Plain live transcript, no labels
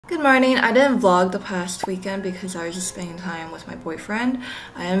Good morning. I didn't vlog the past weekend because I was just spending time with my boyfriend.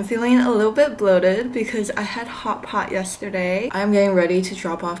 I am feeling a little bit bloated because I had hot pot yesterday. I'm getting ready to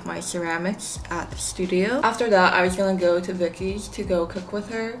drop off my ceramics at the studio. After that, I was gonna go to Vicky's to go cook with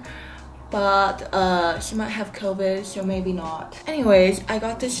her, but she might have COVID, so maybe not. Anyways, I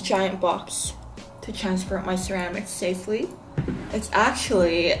got this giant box to transport my ceramics safely. It's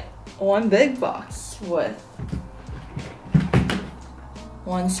actually one big box with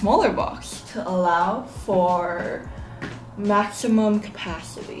one smaller box to allow for maximum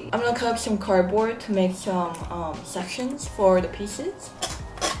capacity. I'm gonna cut up some cardboard to make some sections for the pieces.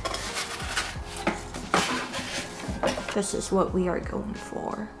 This is what we are going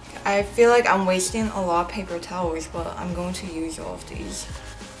for. I feel like I'm wasting a lot of paper towels, but I'm going to use all of these.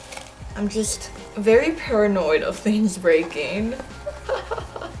 I'm just very paranoid of things breaking.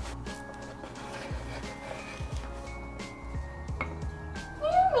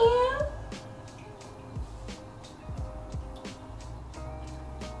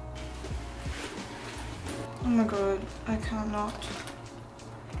 Oh my god, I cannot.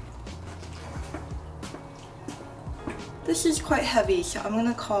 This is quite heavy, so I'm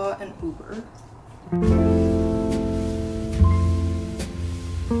gonna call an Uber.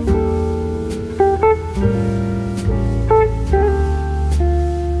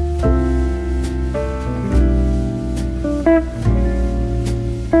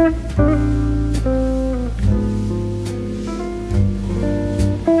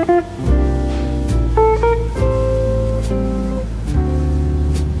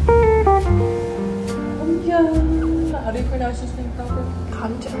 How do you pronounce this name properly?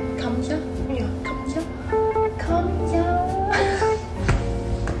 Kamja. Kamja? Yeah, Kamja. Kamja.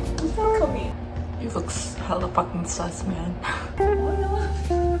 Come here. You look hella fucking sus, man.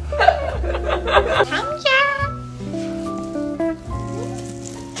 Kamja.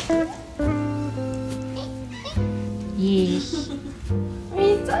 Yes.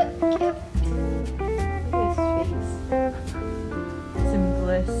 He's so cute. Look at his face. It's in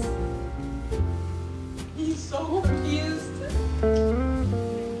bliss. He's so confused.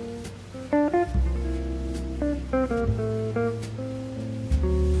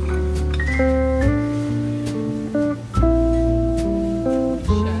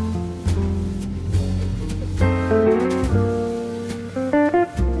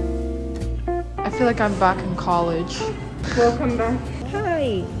 I feel like I'm back in college. Welcome back.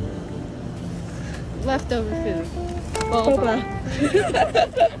 Hi. Leftover food. Boba.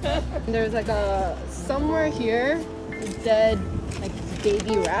 There's like a somewhere here dead like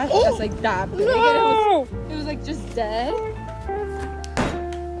baby rat that's like that big. No! It was like just dead.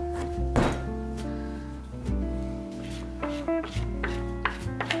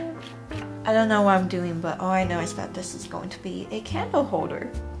 I don't know what I'm doing, but all I know is that this is going to be a candle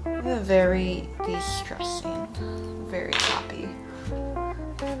holder. Very de-stressing. Very happy.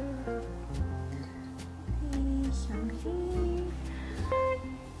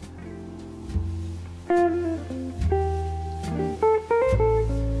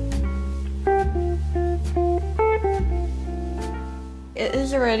 It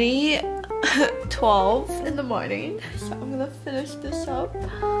is already 12 in the morning, so I'm gonna finish this up.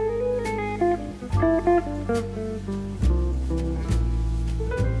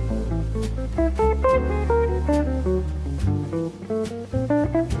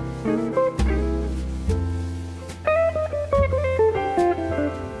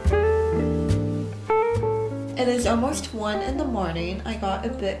 It is almost 1 in the morning. I got a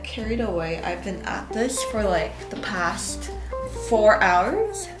bit carried away. I've been at this for like the past 4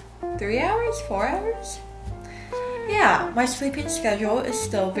 hours? 3 hours? 4 hours? Yeah, my sleeping schedule is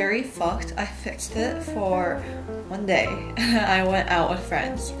still very fucked. I fixed it for one day. I went out with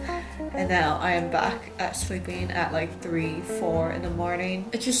friends. And now I am back at sleeping at like 3, 4 in the morning.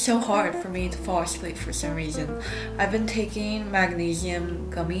 It's just so hard for me to fall asleep for some reason. I've been taking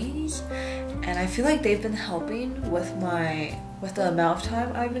magnesium gummies and I feel like they've been helping with the amount of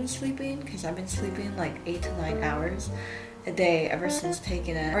time I've been sleeping, because I've been sleeping like 8 to 9 hours a day ever since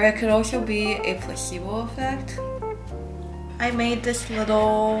taking it. Or it could also be a placebo effect. I made this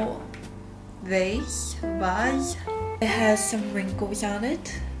little vase. It has some wrinkles on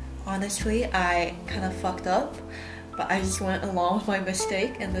it. Honestly, I kind of fucked up, but I just went along with my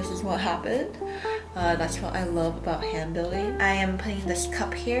mistake and this is what happened. That's what I love about hand building. I am putting this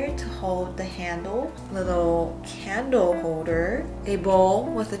cup here to hold the handle, little candle holder, a bowl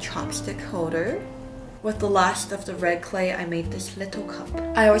with a chopstick holder. With the last of the red clay, I made this little cup.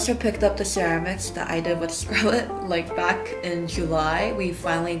 I also picked up the ceramics that I did with Scarlett, like back in July. We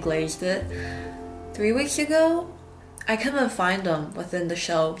finally glazed it 3 weeks ago. I couldn't find them within the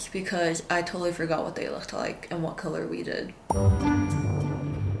shelves because I totally forgot what they looked like and what color we did.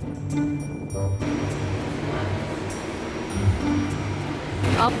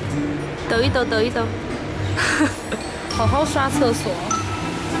 好，抖一抖，抖一抖。好好刷厕所。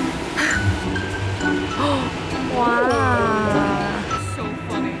哇！ So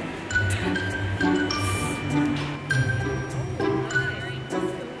funny.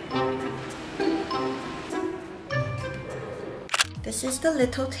 This is the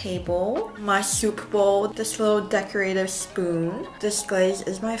little table, my soup bowl, this little decorative spoon. This glaze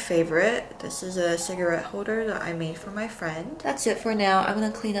is my favorite. This is a cigarette holder that I made for my friend. That's it for now. I'm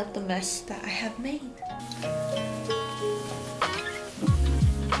gonna clean up the mess that I have made.